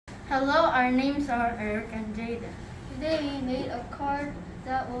Hello, our names are Eric and Jayden. Today we made a card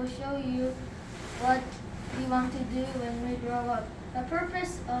that will show you what we want to do when we grow up. The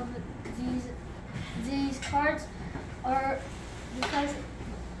purpose of these cards are because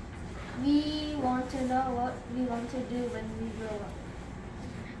we want to know what we want to do when we grow up.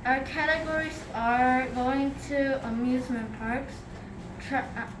 Our categories are going to amusement parks,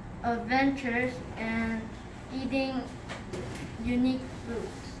 adventures, and eating unique foods.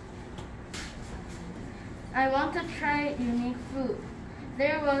 I want to try unique food.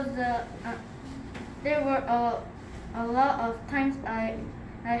 There were a lot of times I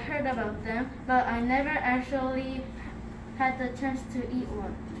heard about them, but I never actually had the chance to eat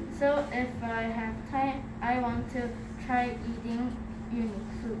one. So if I have time, I want to try eating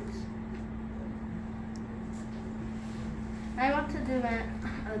unique foods. I want to do an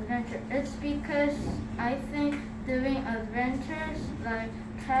adventure. It's because I think doing adventures like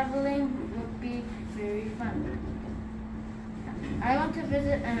traveling would be very fun. I want to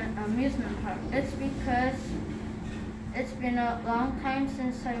visit an amusement park. It's because it's been a long time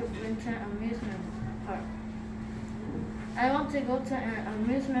since I went to an amusement park. I want to go to an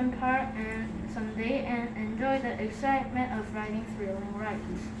amusement park someday and enjoy the excitement of riding thrilling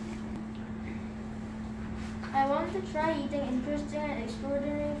rides. I want to try eating interesting and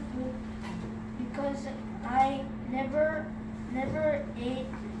extraordinary food because I never ate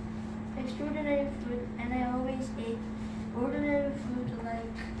extraordinary food, and I always ate ordinary food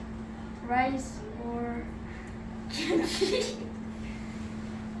like rice or kimchi.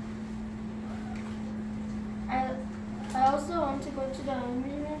 I also want to go to the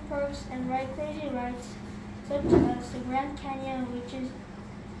amusement parks and ride crazy rides such as the Grand Canyon, which is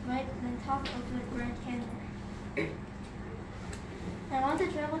right on top of the Grand Canyon. I want to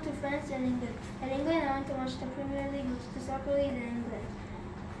travel to France and England. In England, I want to watch the Premier League, which is the soccer league in England.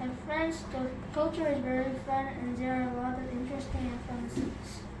 In France, the culture is very fun and there are a lot of interesting and fun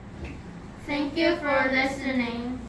things. Thank you for listening.